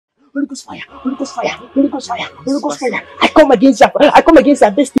Holy Ghost fire, Holy Ghost fire, Holy Ghost fire, Holy Ghost fire. I come against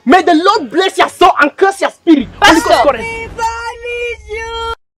your destiny. May the Lord bless your soul and curse your spirit. Holy Ghost current.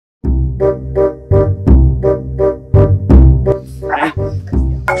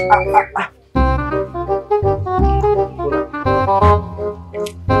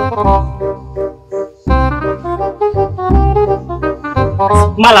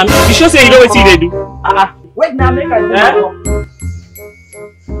 Malam, you sure say you know what they do? Wait now, make I do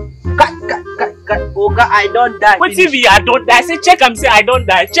Oga, I don't die. What TV? I don't die. Say check him. Say I don't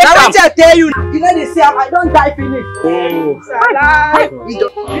die. Check him. I tell you. You know they say I don't die finish. Oh.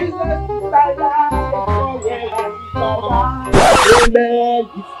 Amen.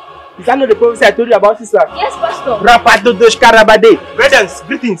 Is that not the prophecy I told you about, sister? Yes, Pastor. Rapado dos Karabade. Brethren,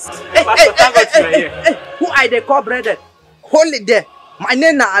 greetings. Pastor, thank God you are here. Who I they call brethren? Hold it there. My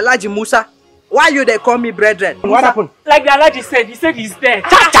name is Alaji Musa. Why you they call me brethren? What happened? Like the Alhaji said, he said he's dead.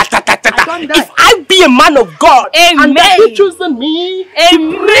 If I be a man of God, Amen. and He chosen me,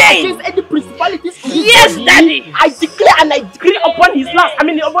 Amen. against any principalities, Yes, Daddy. I declare and I decree upon his life.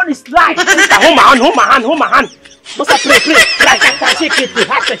 Upon his life. Hold my hand. Musa, pray. Rakata, shake it,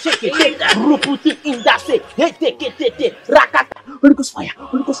 Ruputi in that say, Rakata. Holy Ghost fire.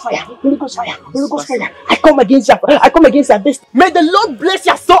 I come against your destiny. May the Lord bless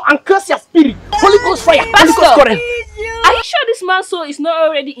your soul and curse your spirit. Holy Ghost fire. Holy Ghost current. Are you sure this man's soul is not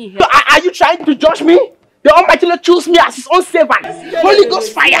already in So here? are you trying to judge me? The Almighty Lord chose me as His own servant. Holy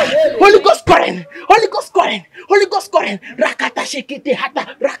Ghost fire. Holy Ghost current. Rakata shekete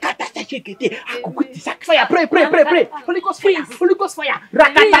hata. Rakata shekete. Fire. Pray. Holy Ghost fire.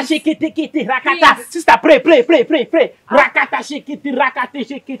 Rakata shekete. Rakata. Sister, pray. Rakata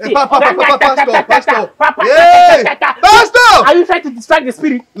shekete. Pastor! Are you trying to distract the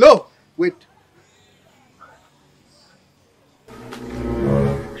spirit? No, wait.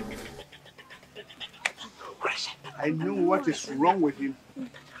 I know what is wrong with him.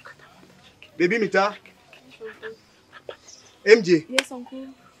 Baby Mita. MJ. Yes, Uncle.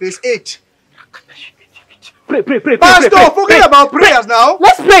 Verse 8. Pray. Pastor, forget about prayers now.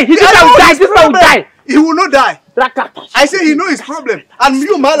 Let's pray. He will die. He will not die. Rakata. I say he know his problem. And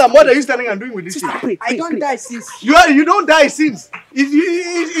you, Malam, what are you standing and doing with this thing? I don't die since. You don't die since.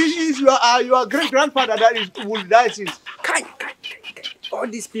 If you are great grandfather that will die since. All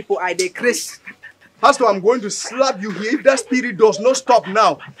these people are the Chris. Pastor, I'm going to slap you here if that spirit does not stop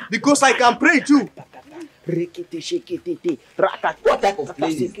now. Because I can pray too. What type of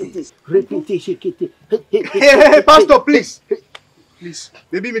place is this? Hey, Pastor, please. Please.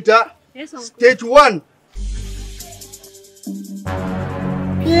 Baby Mita. Yes, Uncle. Stage 1.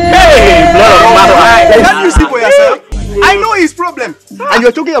 Hey, Can you see for yourself? I know his problem. And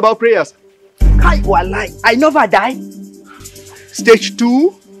you're talking about prayers. I never die. Stage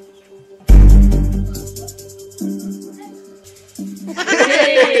 2.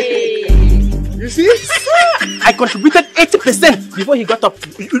 You see? I contributed 80% before he got up.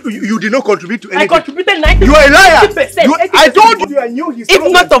 You did not contribute to anything. I contributed 90%. You are a liar. 80%. I told you I knew his If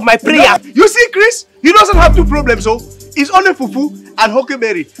problem. not of my prayer. You see, Chris, he doesn't have 2 problems, so it's only fufu and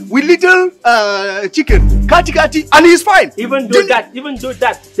huckleberry with little chicken, kati, and he's fine. Even though that,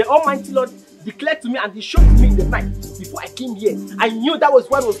 the Almighty Lord declared to me and He showed me in the night before I came here. I knew that was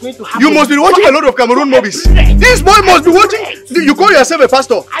what was going to happen. You must be watching a lot of Cameroon movies. This boy must be watching. You call yourself a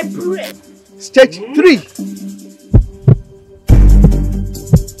pastor. I pray. Stage 3.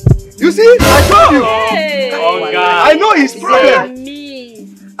 You see, I told you. Hey. Oh God. I know his problem. Me.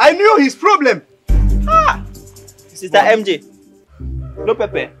 I knew his problem. Sister MJ, no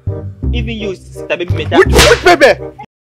pepper. Even you, Sister Baby Meta. Which Pepe?